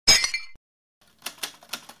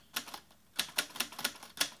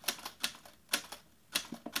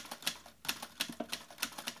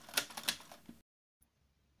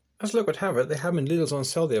As luck would have it, they had them in Lidl's on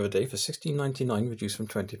sale the other day for £16.99, reduced from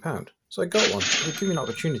 £20. So I got one. It gave me an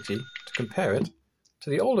opportunity to compare it to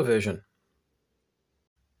the older version.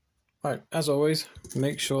 Right, as always,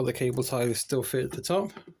 make sure the cable tie is still fit at the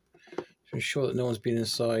top to ensure that no one's been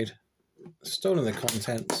inside, stolen the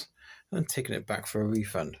contents, and taken it back for a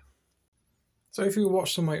refund. So if you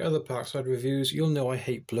watch some of my other Parkside reviews, you'll know I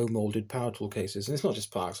hate blow molded power tool cases. And it's not just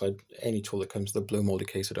Parkside, any tool that comes with a blow molded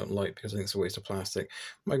case I don't like because I think it's a waste of plastic.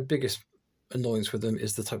 My biggest annoyance with them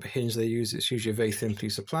is the type of hinge they use. It's usually a very thin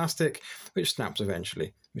piece of plastic, which snaps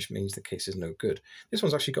eventually, which means the case is no good. This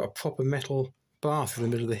one's actually got a proper metal bar through the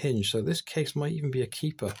middle of the hinge, so this case might even be a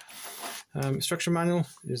keeper. Instruction manual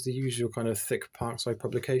is the usual kind of thick Parkside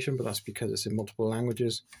publication, but that's because it's in multiple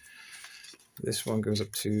languages. This one goes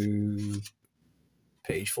up to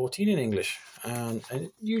page 14 in English, and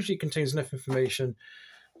it usually contains enough information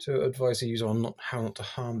to advise the user on how not to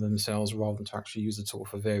harm themselves rather than to actually use the tool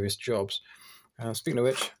for various jobs. Speaking of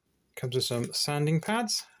which, it comes with some sanding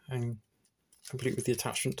pads, and complete with the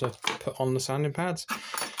attachment to put on the sanding pads,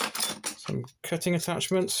 some cutting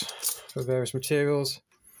attachments for various materials,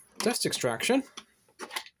 dust extraction,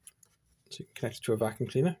 so you can connect it to a vacuum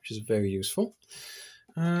cleaner, which is very useful.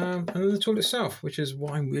 And then the tool itself, which is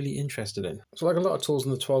what I'm really interested in. So like a lot of tools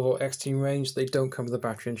in the 12V X-Team range, they don't come with a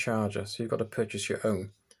battery and charger, so you've got to purchase your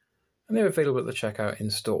own. And they're available at the checkout in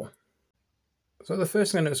store. So the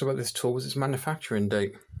first thing I noticed about this tool was its manufacturing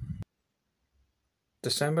date.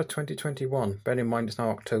 December 2021. Bear in mind it's now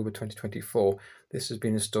October 2024. This has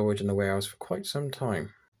been in storage in the warehouse for quite some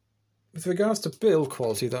time. With regards to build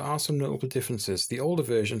quality, there are some notable differences. The older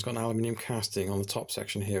version's got an aluminium casting on the top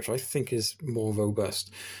section here, which I think is more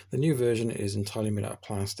robust. The new version is entirely made out of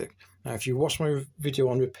plastic. Now, if you watch my video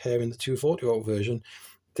on repairing the 240V version,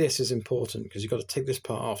 this is important because you've got to take this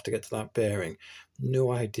part off to get to that bearing.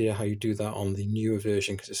 No idea how you do that on the newer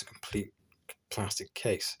version because it's a complete plastic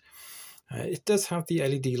case. It does have the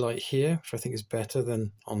LED light here, which I think is better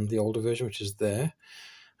than on the older version, which is there.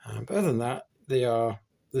 But other than that, they are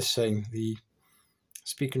the same. The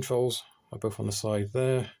speed controls are both on the side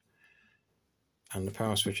there, and the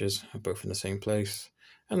power switches are both in the same place,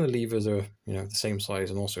 and the levers are the same size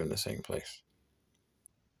and also in the same place.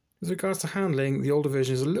 With regards to handling, the older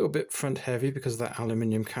version is a little bit front heavy because of that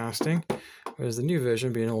aluminium casting, whereas the new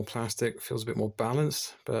version, being all plastic, feels a bit more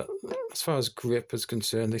balanced, but as far as grip is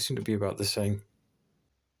concerned, they seem to be about the same.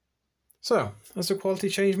 So, has the quality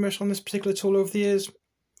changed much on this particular tool over the years?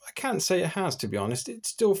 I can't say it has, to be honest. It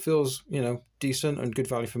still feels, decent and good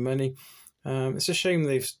value for money. It's a shame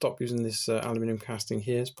they've stopped using this aluminium casting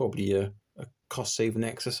here. It's probably a cost-saving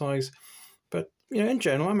exercise. But, in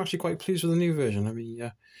general, I'm actually quite pleased with the new version. I'll be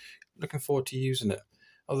looking forward to using it.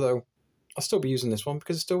 Although, I'll still be using this one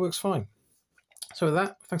because it still works fine. So with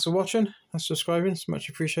that, thanks for watching and subscribing. It's much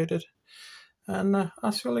appreciated. And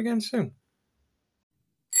I'll see you all again soon.